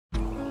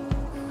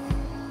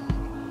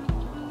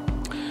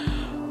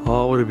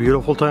Oh, what a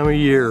beautiful time of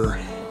year.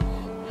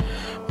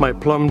 My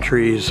plum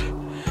trees,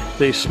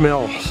 they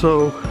smell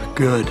so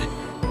good.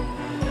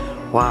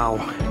 Wow,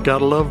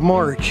 gotta love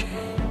March.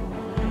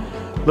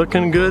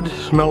 Looking good,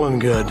 smelling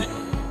good.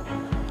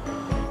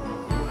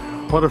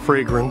 What a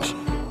fragrance.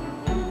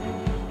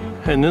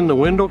 And then the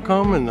wind will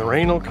come and the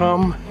rain will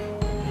come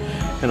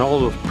and all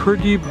those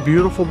pretty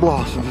beautiful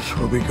blossoms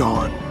will be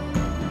gone.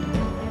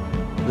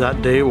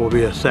 That day will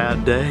be a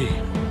sad day.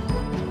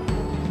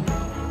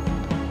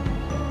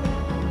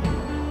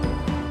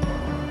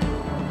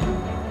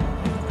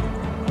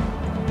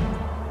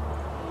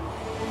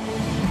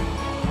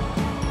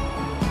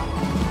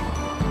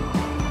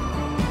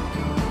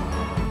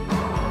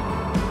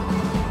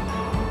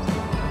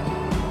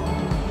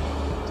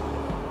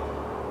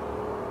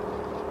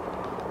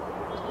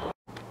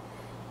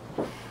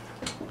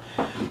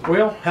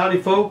 Well, howdy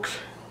folks.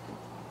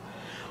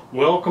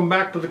 Welcome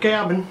back to the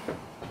cabin.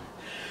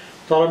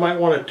 Thought I might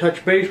want to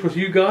touch base with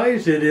you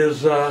guys. It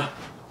is the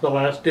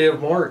last day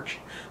of March,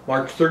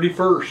 March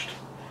 31st.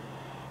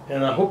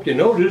 And I hope you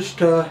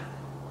noticed my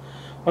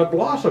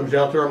blossoms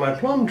out there on my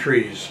plum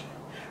trees.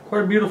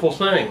 Quite a beautiful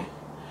thing.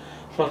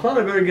 So I thought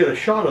I'd better get a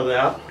shot of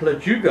that,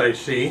 let you guys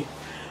see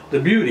the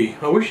beauty.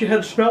 I wish you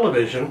had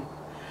smell-o-vision,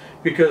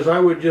 because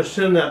I would just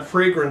send that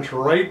fragrance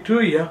right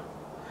to you.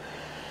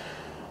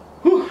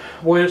 Whew,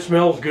 boy, it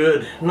smells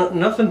good.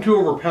 Nothing too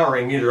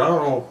overpowering either. I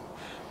don't know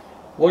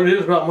what it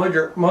is about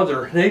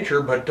Mother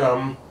Nature, but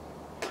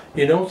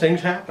you know, things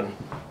happen.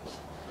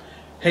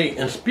 Hey,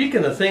 and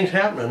speaking of things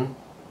happening,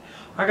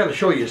 I got to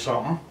show you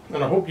something,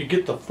 and I hope you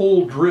get the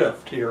full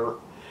drift here.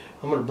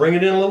 I'm going to bring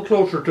it in a little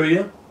closer to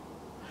you.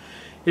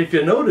 If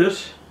you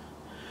notice,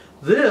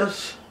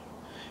 this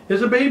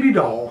is a baby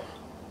doll.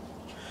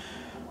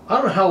 I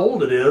don't know how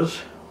old it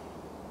is.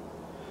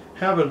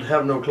 Have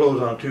no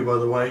clothes on too, by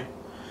the way.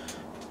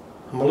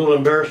 I'm a little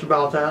embarrassed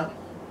about that.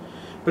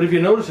 But if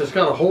you notice, it's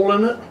got a hole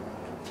in it.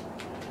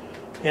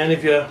 And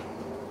if you,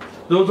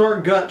 those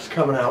aren't guts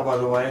coming out, by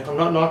the way. I'm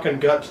not knocking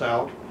guts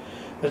out.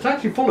 It's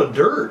actually full of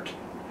dirt.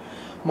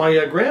 My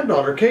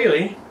granddaughter,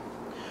 Kaylee,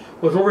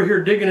 was over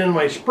here digging in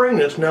my spring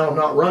that's now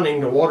not running.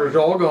 The water's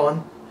all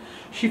gone.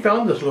 She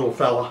found this little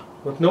fella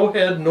with no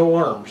head, no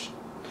arms.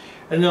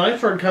 And then I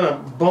started kind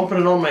of bumping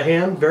it on my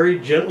hand very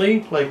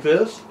gently, like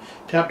this.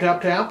 Tap,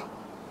 tap, tap.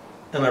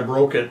 And I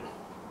broke it.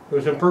 It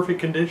was in perfect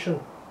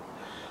condition.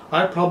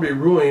 I probably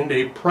ruined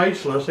a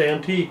priceless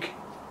antique.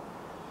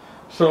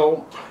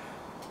 So,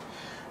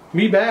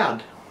 me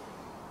bad.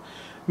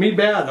 Me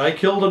bad. I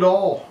killed a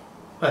doll.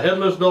 A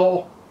headless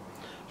doll.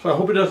 So I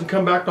hope it doesn't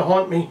come back to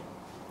haunt me.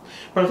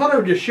 But I thought I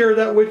would just share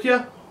that with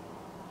you.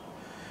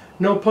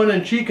 No pun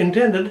in cheek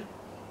intended.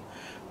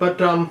 But,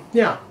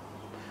 yeah.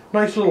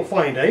 Nice little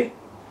find, eh?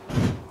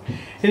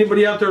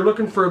 Anybody out there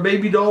looking for a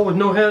baby doll with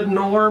no head and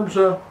no arms?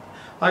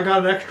 I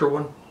got an extra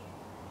one.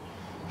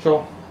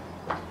 So,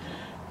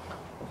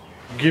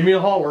 give me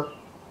a holler.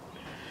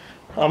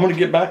 I'm going to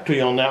get back to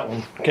you on that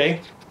one,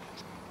 okay?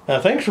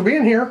 Thanks for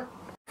being here.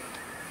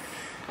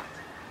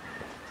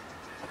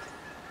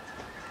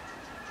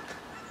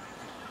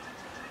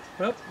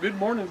 Well, good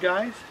morning,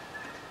 guys.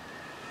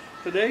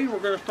 Today we're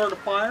going to start a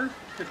fire.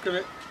 It's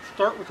going to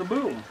start with a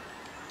boom.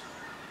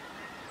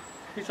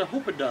 At least I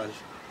hope it does.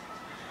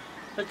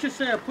 Let's just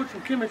say I put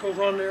some chemicals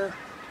on there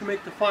to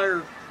make the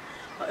fire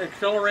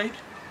accelerate.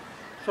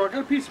 So I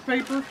got a piece of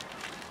paper.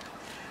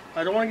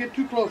 I don't want to get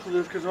too close to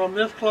this because if I'm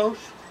this close,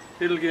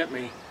 it'll get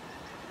me.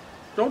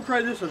 Don't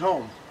try this at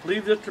home.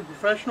 Leave this to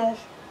professionals.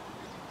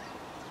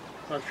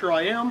 Not sure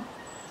I am,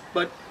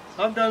 but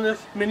I've done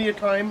this many a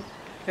time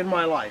in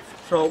my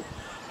life. So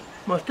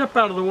I'm going to step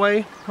out of the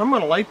way. I'm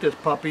going to light this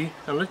puppy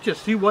and let's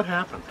just see what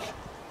happens.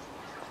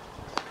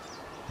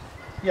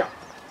 Yeah,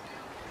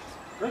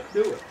 let's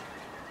do it.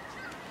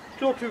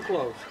 Still too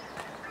close.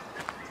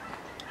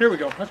 Here we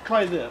go. Let's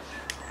try this.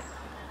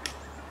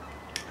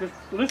 Just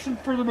listen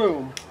for the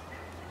boom.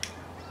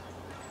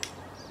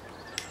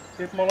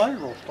 If my lighter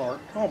will start.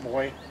 Oh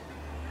boy.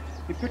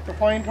 You picked a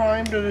fine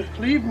time to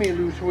leave me,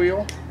 loose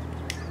wheel.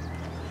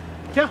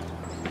 Yeah.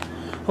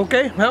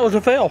 Okay, that was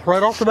a fail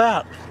right off the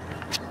bat.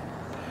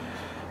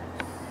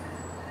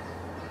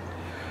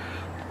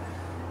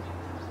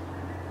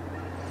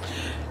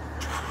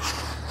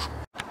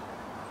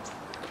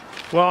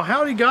 Well,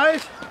 howdy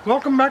guys.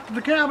 Welcome back to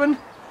the cabin.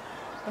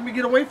 Let me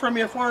get away from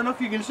you far enough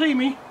you can see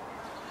me.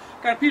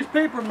 Got a piece of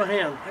paper in my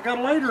hand. I got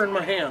a lighter in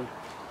my hand.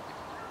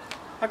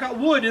 I got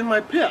wood in my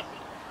pit.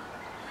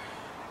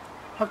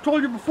 I've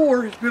told you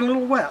before, it's been a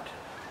little wet.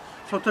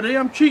 So today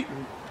I'm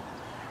cheating.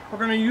 We're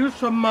going to use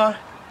some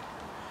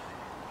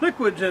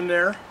liquids in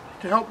there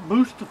to help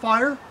boost the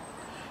fire.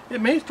 It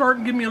may start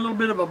and give me a little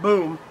bit of a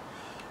boom.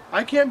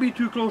 I can't be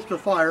too close to the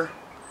fire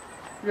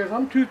because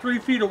I'm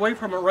 2-3 feet away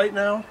from it right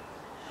now.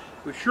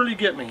 It would surely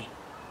get me.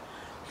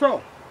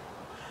 So,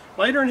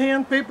 lighter in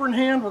hand, paper in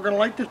hand, we're going to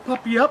light this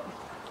puppy up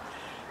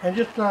and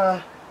just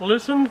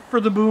listen for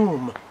the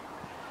boom.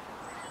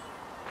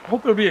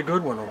 Hope it'll be a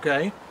good one,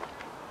 okay?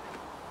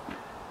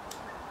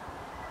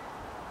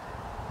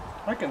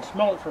 I can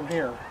smell it from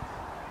here.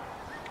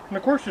 And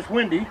of course it's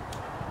windy.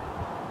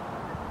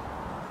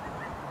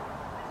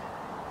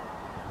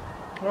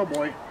 Oh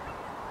boy.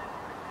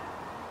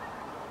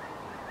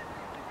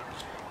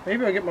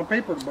 Maybe I'll get my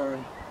paper to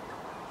burn.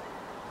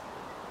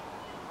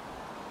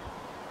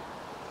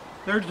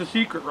 There's the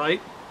secret,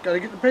 right? Gotta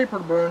get the paper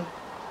to burn.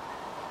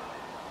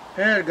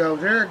 There it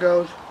goes, there it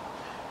goes.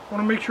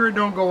 Want to make sure it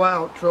don't go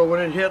out, so when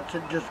it hits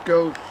it just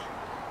goes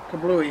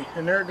kablooey.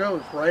 And there it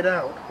goes, right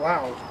out.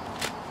 Wow.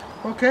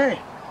 Okay.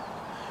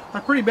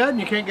 That's pretty bad when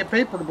you can't get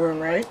paper to burn,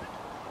 right?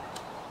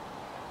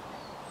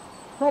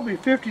 Probably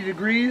 50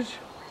 degrees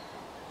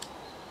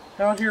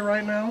out here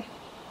right now.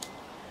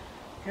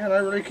 Yeah, I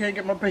really can't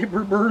get my paper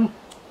to burn.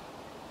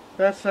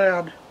 That's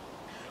sad.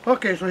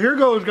 Okay, so here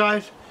goes,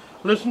 guys.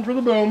 Listen for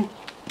the boom.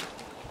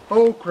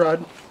 Oh,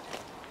 crud.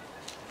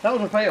 That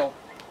was a fail.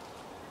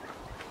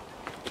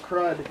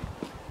 Crud.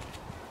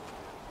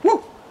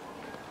 Woo!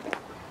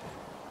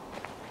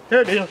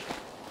 There it is.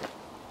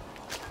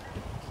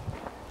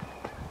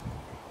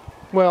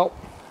 Well,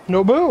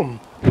 no boom.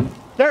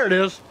 There it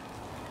is.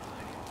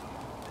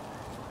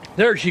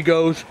 There she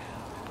goes.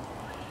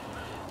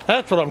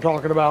 That's what I'm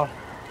talking about.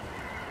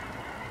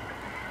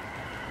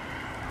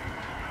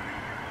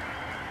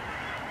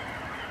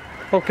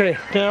 Okay,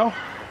 now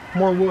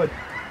more wood.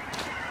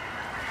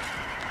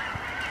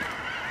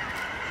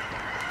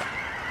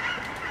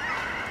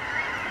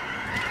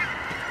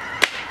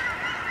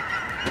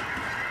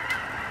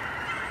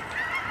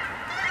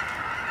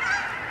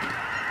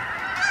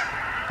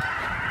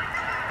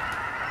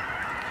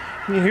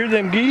 Can you hear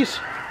them geese?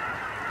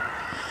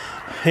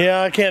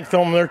 Yeah, I can't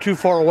film them, they're too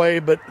far away,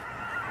 but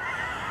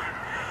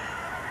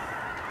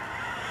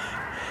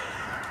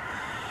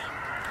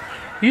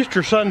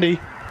Easter Sunday,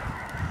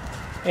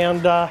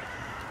 and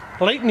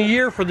late in the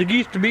year for the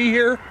geese to be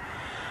here,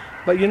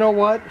 but you know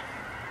what?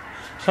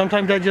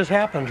 Sometimes that just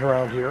happens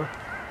around here.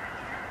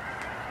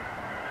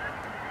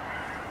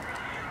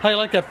 How you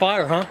like that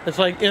fire, huh? It's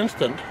like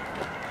instant.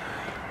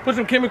 Put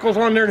some chemicals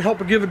on there to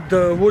help give it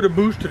the wood a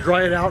boost to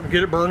dry it out and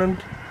get it burning.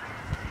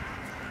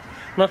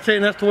 I'm not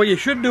saying that's the way you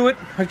should do it.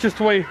 It's just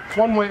the way,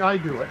 one way I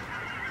do it.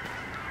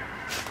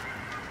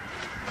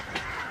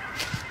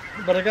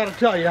 But I gotta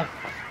tell you,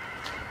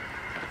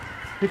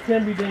 it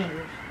can be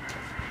dangerous.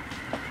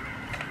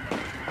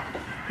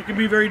 It can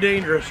be very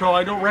dangerous, so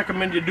I don't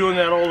recommend you doing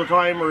that all the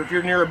time, or if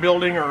you're near a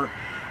building or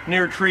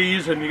near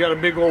trees and you got a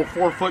big old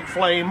 4-foot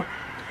flame,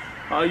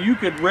 you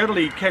could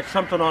readily catch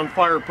something on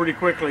fire pretty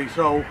quickly.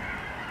 So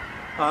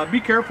be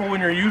careful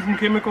when you're using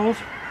chemicals.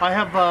 I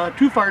have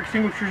 2 fire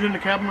extinguishers in the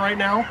cabin right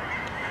now.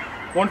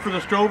 One for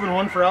the stove and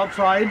one for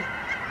outside.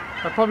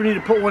 I probably need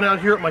to put one out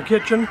here at my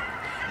kitchen,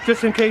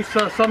 just in case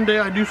someday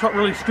I do something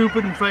really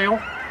stupid and fail.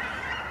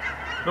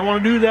 Don't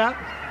want to do that,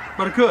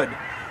 but it could.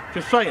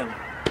 Just saying.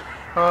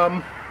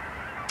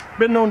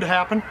 Been known to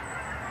happen.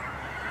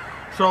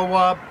 So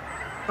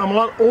I'm a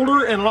lot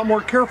older and a lot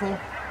more careful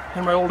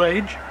in my old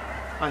age,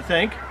 I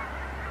think.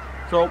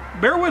 So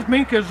bear with me,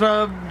 because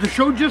the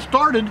show just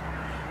started,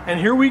 and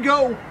here we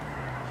go.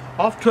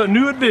 Off to a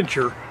new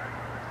adventure.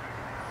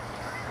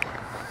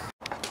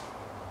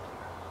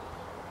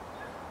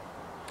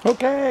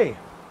 Okay,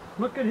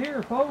 look at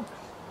here, folks.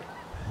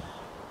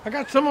 I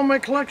got some of my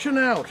collection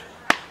out.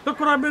 Look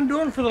what I've been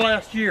doing for the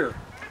last year.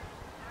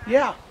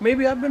 Yeah,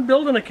 maybe I've been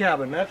building a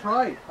cabin. That's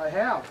right, I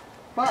have.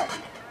 But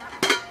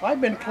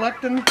I've been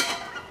collecting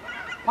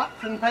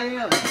pots and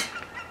pans.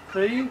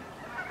 See?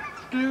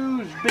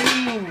 Stews,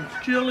 beans,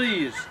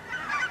 chilies.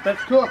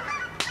 Let's cook.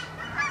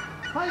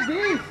 Hi,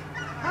 geese.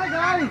 Hi,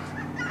 guys.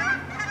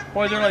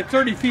 Boy, they're like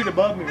 30 feet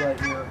above me right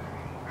here.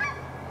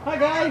 Hi,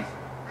 guys.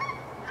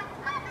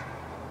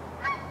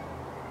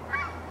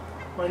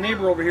 My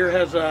neighbor over here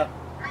has a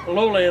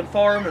lowland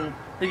farm, and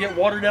they get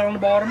water down on the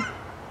bottom.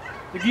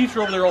 The geese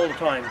are over there all the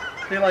time.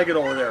 They like it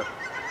over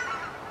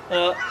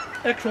there.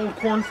 Ex-old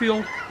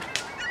cornfield,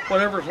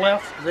 whatever's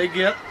left, they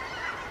get.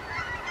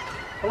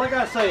 But like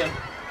I was saying,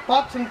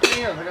 pots and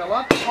pans. I got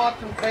lots of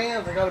pots and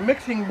pans. I got a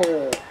mixing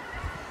bowl.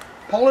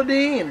 Paula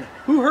Deen.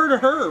 Who heard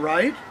of her,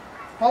 right?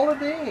 Paula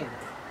Deen.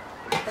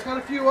 I got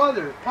a few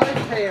others. Pie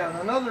pan,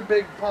 another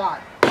big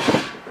pot.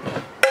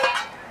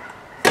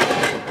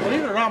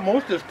 Believe it or not,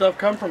 most of this stuff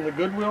comes from the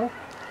Goodwill.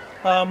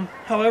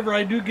 However,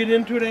 I do get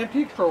into an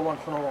antique store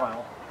once in a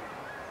while.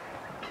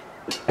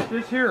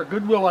 This here,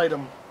 Goodwill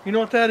item. You know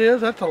what that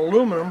is? That's an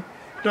aluminum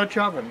Dutch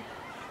oven.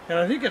 And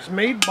I think it's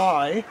made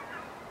by,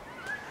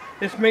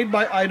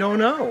 I don't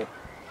know.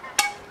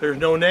 There's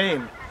no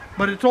name.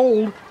 But it's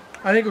old.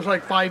 I think it was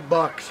like $5.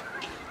 I was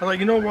like,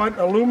 you know what?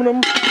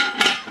 Aluminum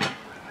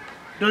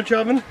Dutch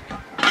oven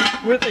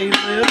with a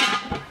lid.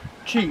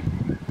 Cheap.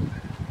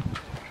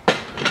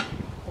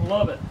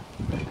 Love it.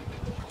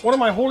 One of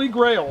my holy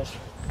grails,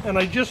 and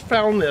I just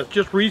found this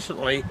just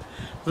recently.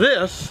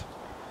 This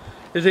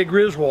is a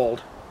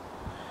Griswold.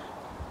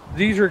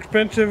 These are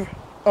expensive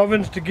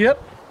ovens to get.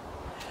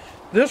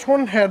 This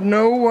one had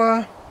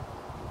no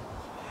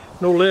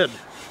lid,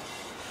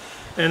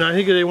 and I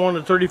think they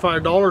wanted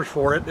 $35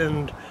 for it.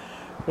 And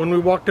when we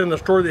walked in the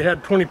store, they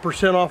had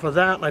 20% off of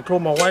that. And I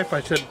told my wife, I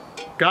said,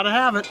 "Gotta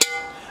have it."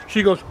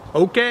 She goes,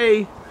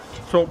 okay.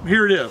 So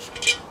here it is.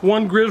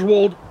 One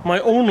Griswold, my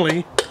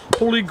only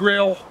Holy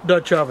Grail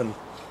Dutch oven.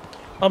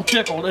 I'm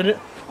tickled. And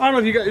I don't know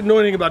if you guys know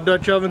anything about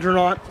Dutch ovens or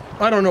not.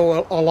 I don't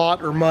know a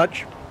lot or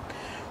much.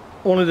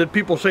 Only that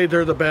people say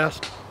they're the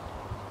best.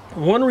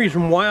 One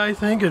reason why I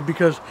think is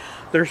because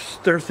they're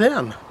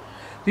thin.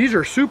 These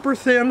are super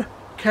thin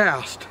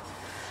cast.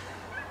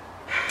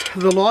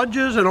 The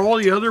Lodges and all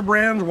the other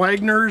brands,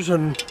 Wagner's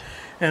and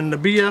the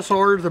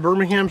BSRs, the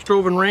Birmingham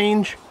Stove and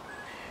Range,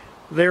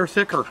 they're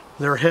thicker.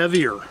 They're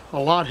heavier, a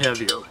lot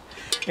heavier.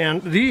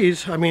 And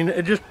these, I mean,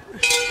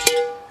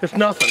 it's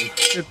nothing.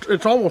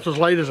 It's almost as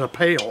light as a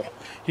pail.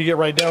 You get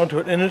right down to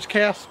it, and it's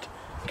cast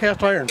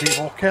iron,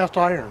 people, cast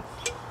iron.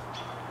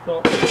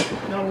 So,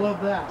 gotta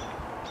love that.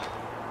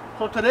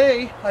 So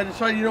today, I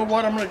decided, you know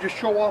what, I'm gonna just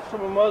show off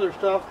some of my other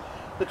stuff.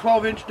 The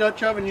 12-inch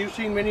Dutch oven you've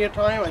seen many a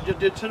time. I just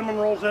did cinnamon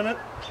rolls in it.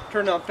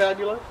 Turned out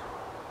fabulous.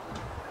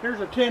 Here's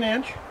a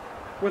 10-inch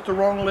with the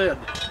wrong lid.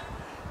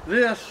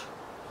 This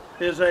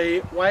is a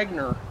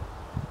Wagner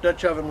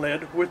Dutch oven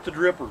lid with the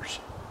drippers.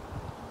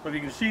 Whether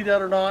you can see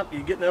that or not, are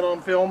you getting it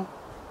on film?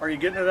 Are you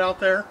getting it out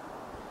there?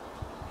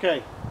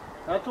 Okay,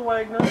 that's a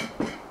Wagner.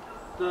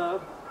 The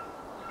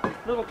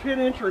little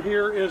 10-incher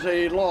here is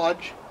a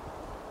Lodge.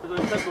 As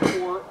I said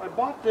before, I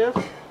bought this.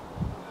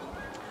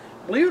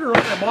 Believe it or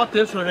not, I bought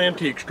this at an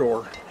antique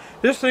store.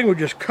 This thing was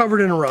just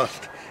covered in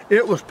rust.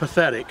 It was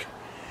pathetic.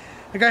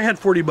 The guy had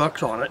 40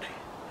 bucks on it.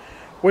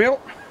 Well,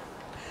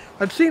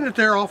 I'd seen it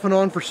there off and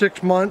on for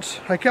 6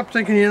 months. I kept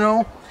thinking, you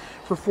know,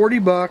 for 40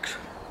 bucks,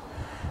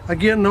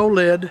 again, no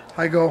lid,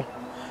 I go,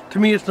 to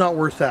me it's not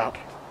worth that.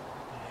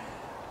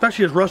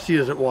 Especially as rusty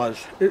as it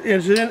was.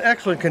 It's in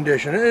excellent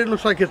condition. It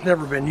looks like it's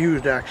never been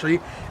used,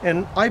 actually.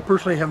 And I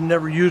personally have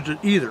never used it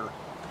either.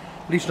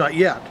 At least not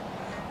yet.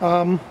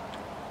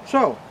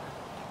 So,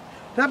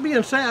 that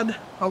being said,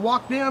 I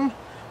walked in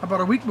about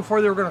a week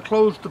before they were going to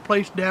close the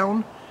place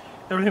down.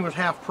 Everything was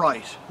half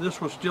price. This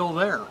was still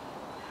there.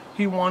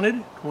 He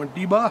wanted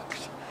 20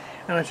 bucks.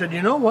 And I said,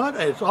 you know what?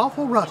 It's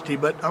awful rusty,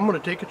 but I'm going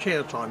to take a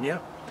chance on you.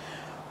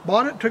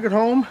 Bought it, took it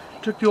home,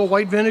 took the old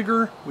white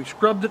vinegar. We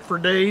scrubbed it for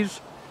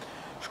days.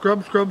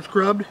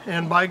 Scrubbed,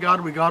 and by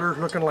God, we got her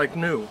looking like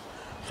new.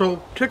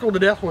 So, tickled to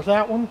death with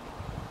that one.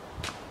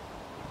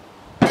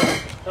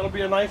 That'll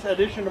be a nice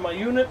addition to my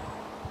unit.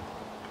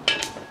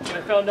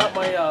 I found out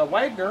my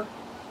Wagner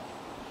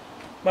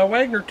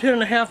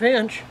 10.5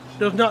 inch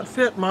does not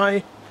fit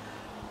my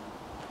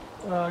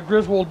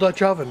Griswold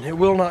Dutch oven. It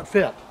will not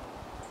fit.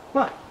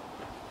 But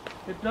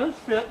it does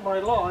fit my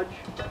Lodge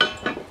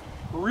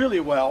really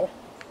well.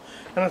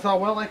 And I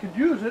thought, well, I could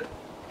use it.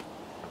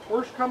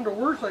 Worst come to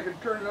worst, I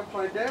could turn it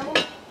upside down,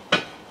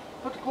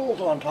 put the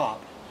coals on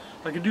top.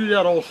 I could do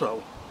that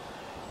also.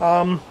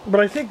 But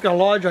I think a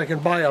Lodge, I can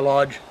buy a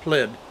Lodge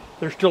lid.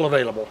 They're still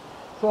available.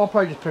 So I'll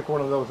probably just pick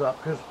one of those up,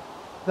 because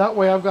that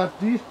way I've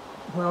got these,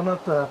 well,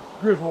 not the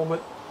Griswold,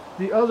 but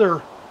the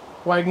other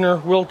Wagner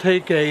will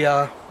take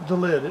the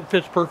lid. It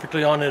fits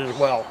perfectly on it as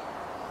well.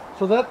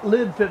 So that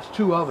lid fits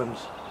 2 ovens.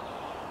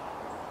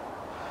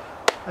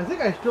 I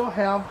think I still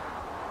have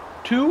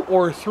 2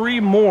 or 3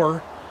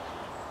 more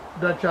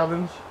Dutch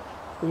ovens.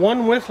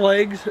 1 with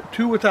legs,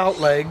 2 without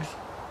legs.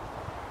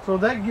 So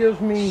that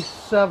gives me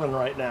 7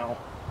 right now.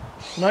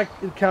 Not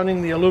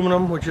counting the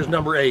aluminum, which is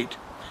number 8.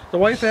 The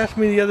wife asked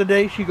me the other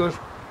day, she goes,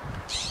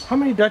 how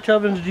many Dutch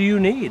ovens do you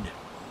need?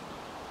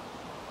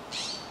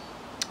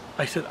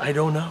 I said, I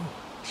don't know.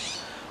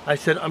 I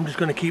said, I'm just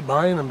going to keep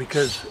buying them,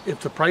 because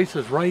if the price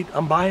is right,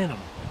 I'm buying them.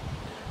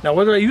 Now,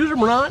 whether I use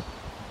them or not,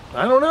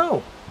 I don't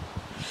know.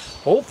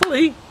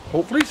 Hopefully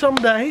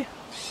someday.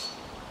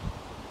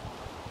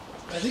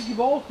 I think you've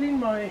all seen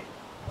my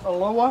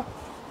Aloha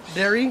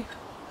dairy.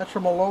 That's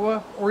from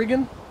Aloha,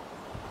 Oregon.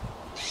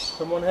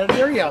 Someone had a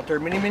dairy out there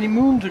many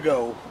moons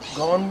ago.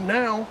 Gone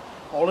now.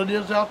 All it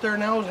is out there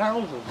now is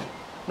houses.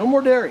 No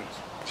more dairies.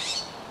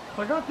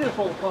 So I got this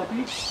old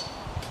puppy.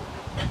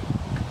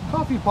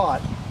 Coffee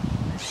pot.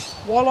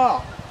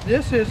 Voila.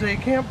 This is a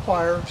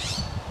campfire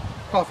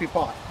coffee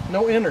pot.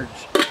 No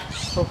innards.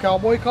 So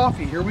cowboy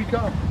coffee, here we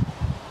come.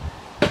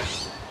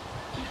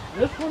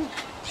 This one,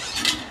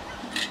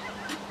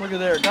 look at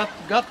there,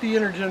 got the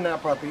innards in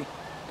that puppy.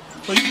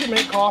 So you can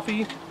make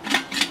coffee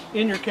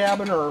in your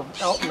cabin or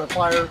out in the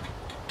fire.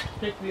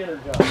 Take the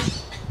innards out.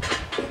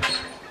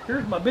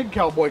 Here's my big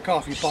cowboy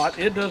coffee pot.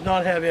 It does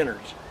not have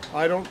innards.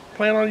 I don't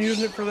plan on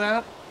using it for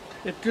that.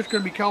 It's just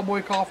going to be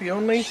cowboy coffee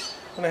only.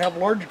 And I have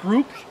large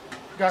groups,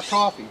 got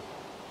coffee.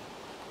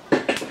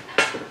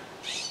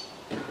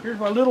 Here's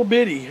my little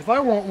bitty. If I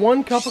want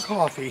 1 cup of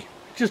coffee,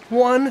 just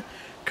 1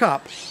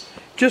 cup,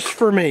 just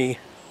for me.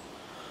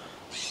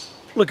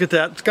 Look at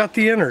that, it's got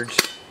the innards.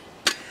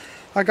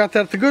 I got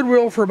that at the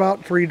Goodwill for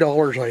about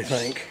 $3, I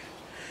think.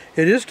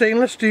 It is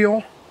stainless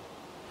steel.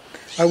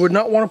 I would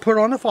not want to put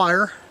it on the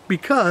fire,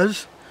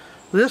 because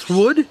this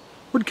wood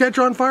would catch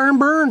on fire and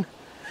burn.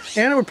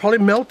 And it would probably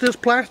melt this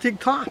plastic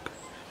top.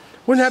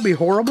 Wouldn't that be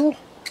horrible?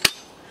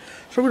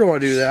 So we don't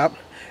want to do that.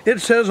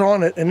 It says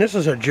on it, and this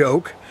is a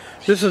joke,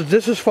 this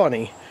is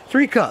funny,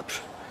 3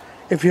 cups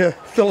if you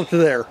fill it to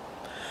there.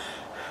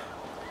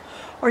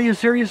 Are you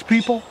serious,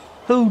 people?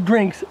 Who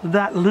drinks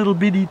that little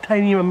bitty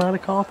tiny amount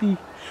of coffee?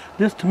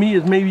 This to me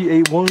is maybe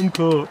a 1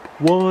 cup.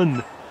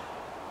 1.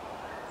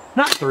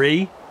 Not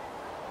 3.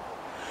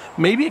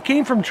 Maybe it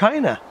came from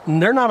China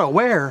and they're not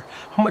aware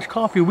how much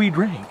coffee we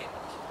drink.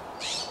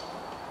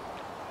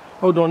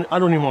 Oh, I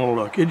don't even want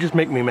to look. It'd just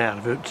make me mad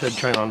if it said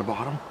China on the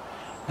bottom.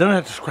 Then I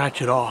have to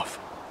scratch it off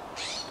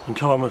and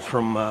tell them it's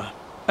from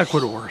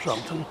Ecuador or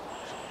something.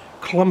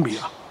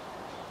 Colombia.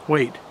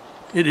 Wait,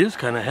 it is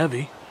kind of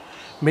heavy.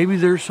 Maybe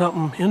there's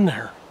something in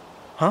there.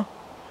 Huh?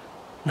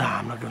 Nah,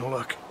 I'm not gonna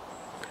look.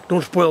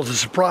 Don't spoil the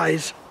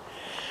surprise.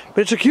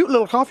 But it's a cute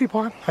little coffee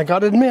pot, I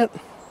gotta admit.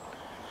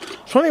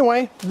 So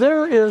anyway,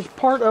 there is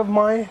part of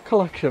my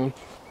collection.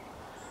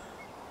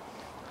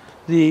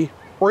 The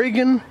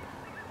Oregon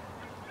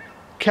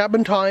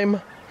Cabin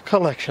Time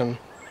collection.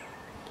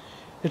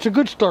 It's a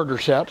good starter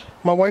set.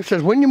 My wife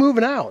says, when you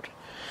moving out?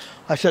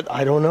 I said,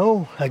 I don't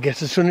know. I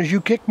guess as soon as you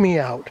kick me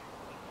out.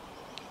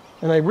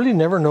 And I really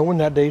never know when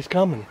that day's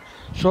coming.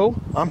 So,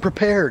 I'm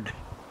prepared.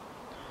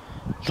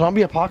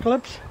 Zombie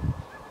apocalypse?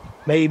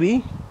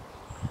 Maybe.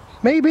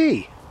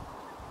 Maybe.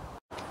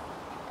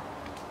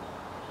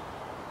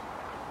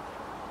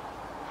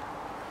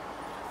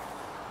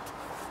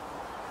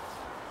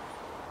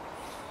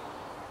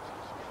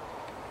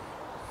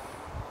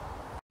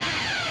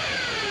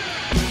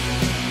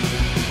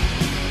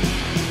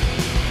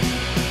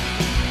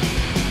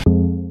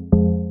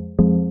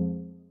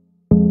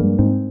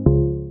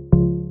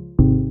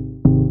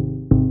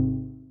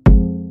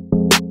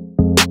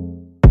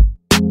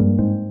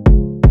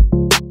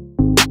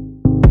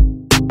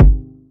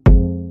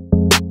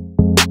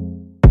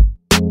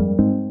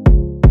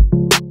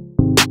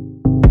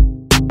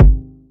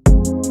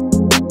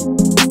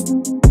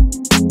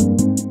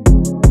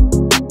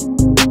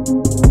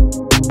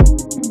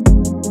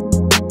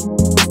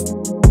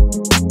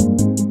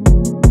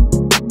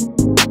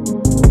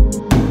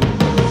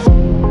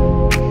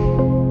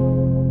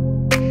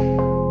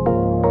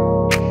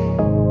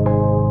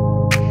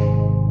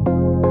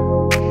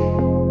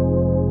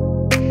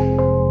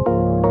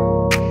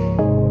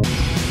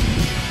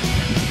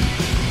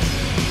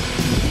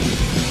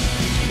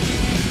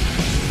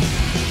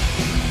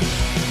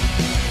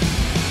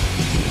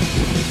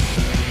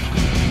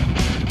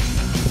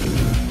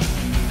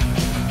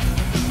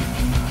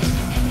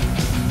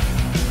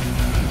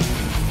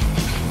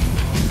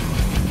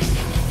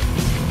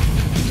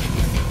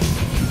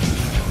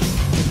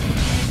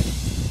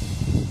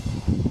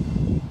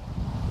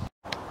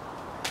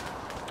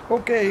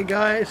 Okay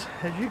guys,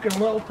 as you can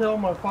well tell,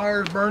 my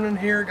fire's burning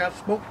here, got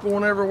smoke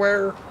going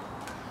everywhere.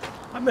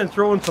 I've been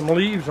throwing some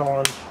leaves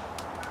on.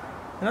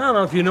 And I don't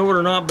know if you know it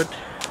or not, but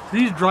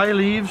these dry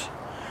leaves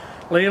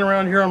laying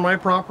around here on my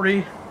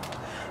property,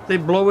 they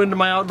blow into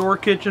my outdoor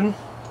kitchen.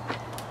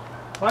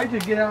 I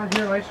just get out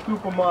here and I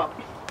scoop them up.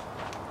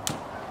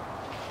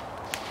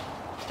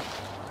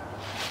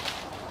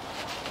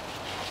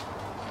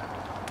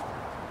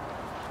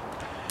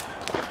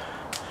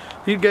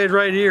 These guys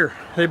right here,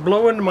 they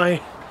blow into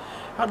my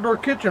outdoor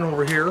kitchen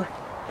over here.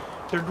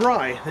 They're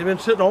dry. They've been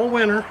sitting all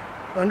winter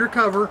under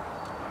cover.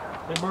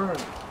 They burn.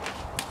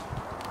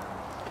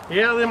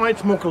 Yeah, they might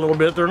smoke a little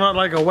bit. They're not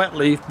like a wet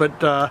leaf,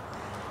 but a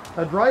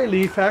dry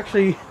leaf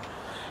actually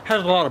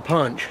has a lot of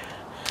punch.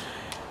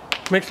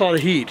 Makes a lot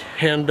of heat.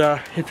 And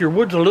if your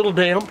wood's a little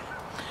damp,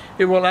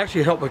 it will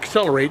actually help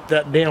accelerate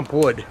that damp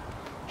wood.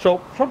 So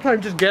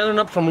sometimes just gathering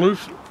up some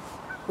loose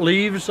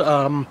leaves,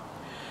 throw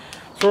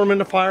them in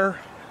the fire,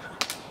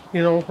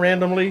 you know,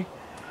 randomly.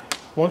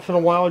 Once in a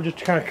while, just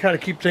to kind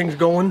of keep things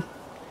going.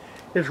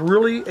 It's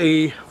really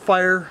a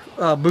fire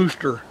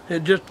booster.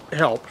 It just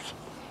helps.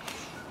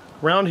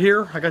 Around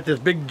here, I got this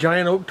big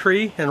giant oak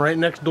tree, and right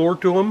next door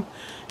to him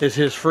is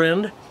his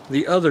friend,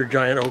 the other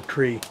giant oak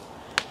tree.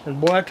 And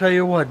boy, I tell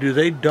you what, do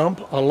they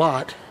dump a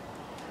lot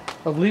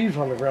of leaves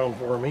on the ground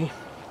for me.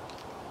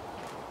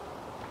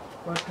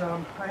 But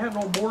I have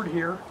no board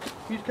here.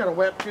 He's kind of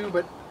wet too,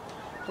 but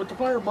with the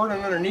fire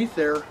burning underneath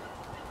there,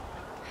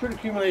 should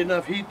accumulate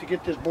enough heat to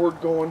get this board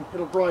going.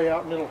 It'll dry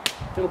out and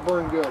it'll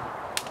burn good.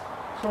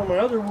 So my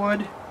other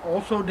wood,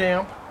 also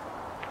damp.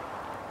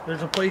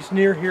 There's a place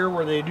near here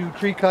where they do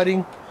tree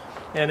cutting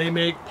and they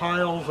make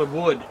piles of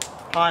wood.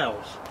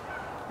 Piles.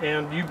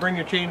 And you bring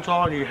your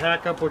chainsaw and you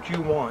hack up what you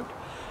want.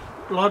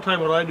 A lot of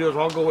times what I do is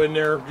I'll go in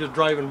there just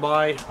driving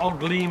by. I'll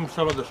glean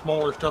some of the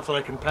smaller stuff that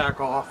I can pack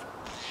off.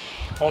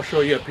 I'll show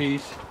you a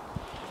piece.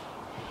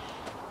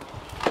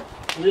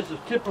 And this is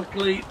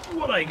typically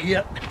what I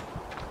get.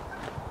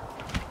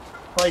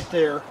 Right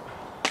there.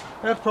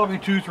 That's probably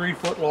 2-3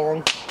 foot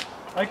long.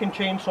 I can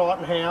chainsaw it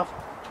in half.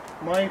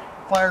 My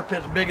fire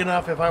pit's big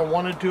enough if I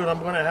wanted to, and I'm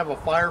going to have a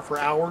fire for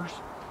hours.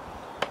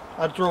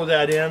 I'd throw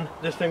that in.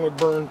 This thing would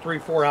burn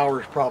 3-4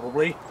 hours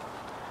probably.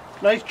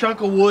 Nice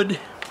chunk of wood.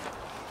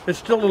 It's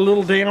still a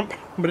little damp,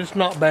 but it's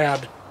not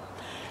bad.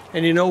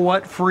 And you know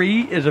what?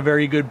 Free is a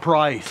very good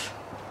price.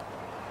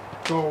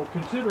 So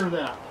consider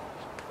that.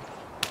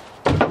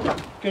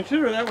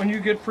 Consider that when you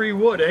get free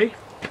wood, eh?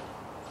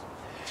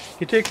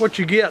 You take what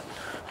you get.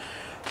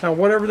 Now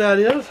whatever that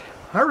is,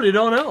 I really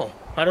don't know.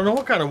 I don't know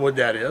what kind of wood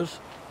that is,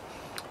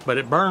 but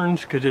it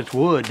burns because it's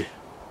wood.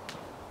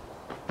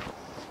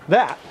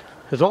 That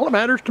is all that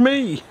matters to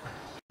me.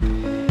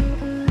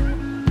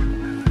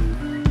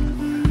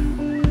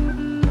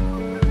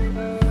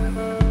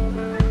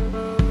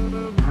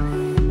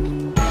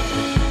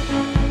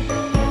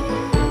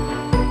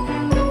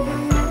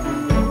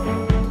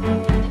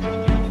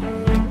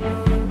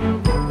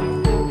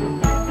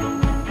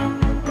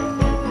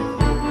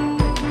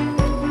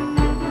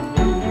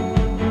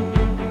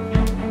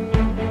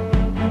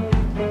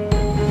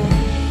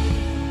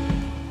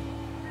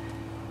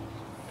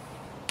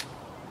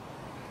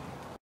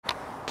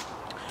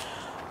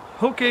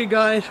 Okay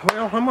guys,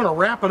 well, I'm going to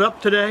wrap it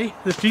up today.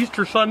 It's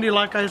Easter Sunday,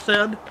 like I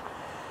said.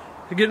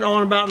 It's getting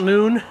on about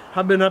noon.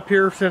 I've been up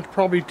here since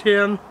probably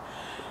 10,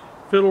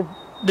 fiddle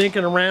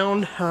dinking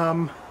around.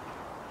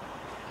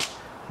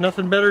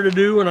 Nothing better to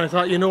do, and I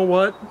thought, you know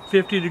what,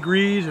 50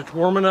 degrees, it's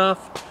warm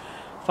enough.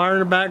 Fire in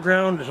the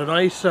background, it's a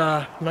nice,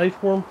 nice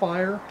warm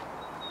fire.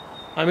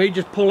 I may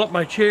just pull up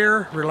my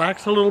chair,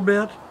 relax a little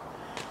bit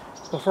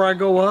before I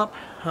go up.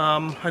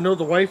 I know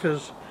the wife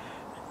is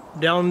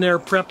down there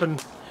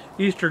prepping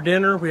Easter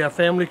dinner. We have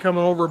family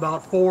coming over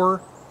about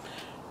 4.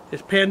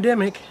 It's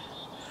pandemic.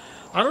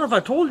 I don't know if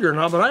I told you or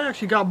not, but I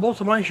actually got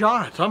both of my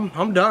shots.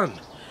 I'm done.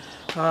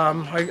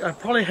 I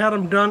probably had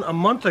them done a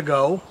month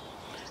ago,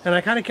 and I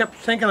kind of kept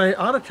thinking I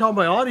ought to tell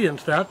my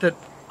audience that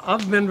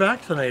I've been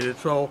vaccinated,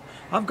 so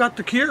I've got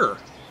the cure.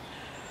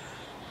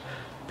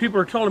 People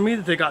are telling me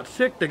that they got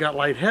sick, they got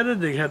lightheaded,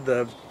 they had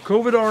the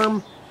COVID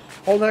arm,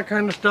 all that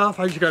kind of stuff.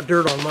 I just got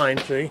dirt on mine,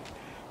 see,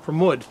 from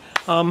wood.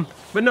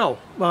 But no,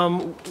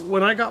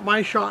 when I got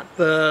my shot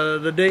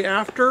the day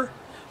after,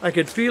 I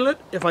could feel it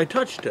if I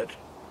touched it.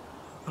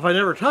 If I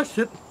never touched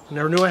it, I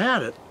never knew I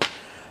had it.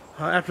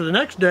 After the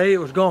next day, it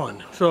was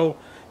gone. So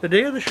the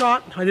day of the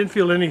shot, I didn't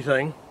feel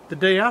anything. The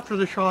day after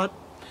the shot,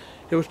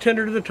 it was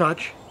tender to the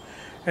touch.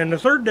 And the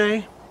third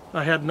day,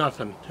 I had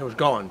nothing. It was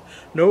gone.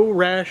 No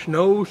rash,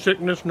 no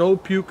sickness, no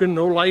puking,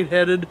 no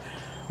lightheaded,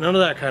 none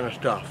of that kind of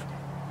stuff.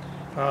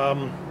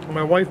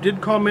 My wife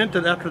did comment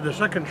that after the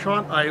second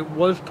shot I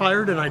was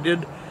tired, and I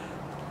did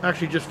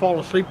actually just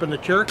fall asleep in the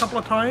chair a couple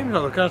of times. I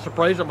was kind of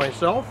surprised at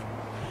myself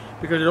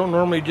because I don't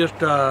normally just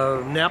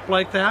nap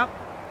like that.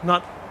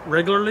 Not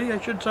regularly, I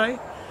should say.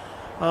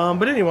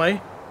 But anyway,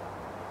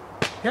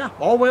 yeah,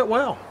 all went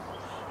well.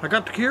 I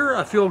got the cure.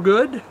 I feel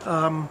good.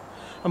 I'm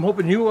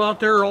hoping you out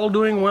there are all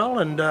doing well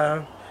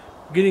and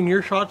getting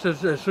your shots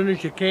as soon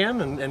as you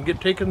can and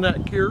get taking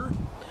that cure.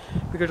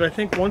 Because I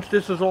think once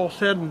this is all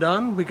said and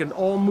done, we can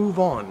all move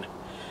on.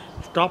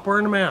 Stop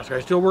wearing a mask. I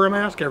still wear a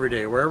mask every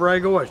day. Wherever I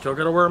go, I still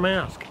got to wear a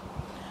mask.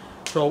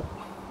 So,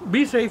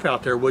 be safe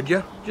out there, would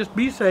you? Just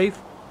be safe.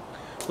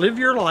 Live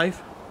your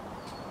life.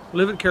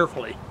 Live it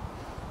carefully.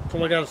 That's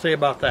all I got to say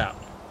about that.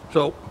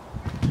 So,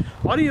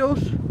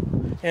 adios,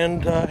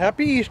 and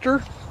happy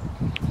Easter.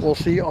 We'll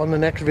see you on the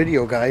next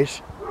video,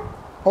 guys.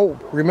 Oh,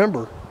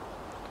 remember,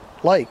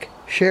 like,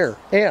 share,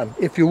 and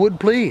if you would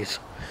please,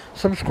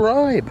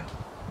 subscribe.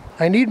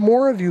 I need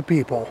more of you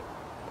people.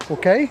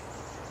 Okay?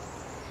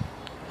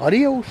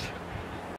 Adios.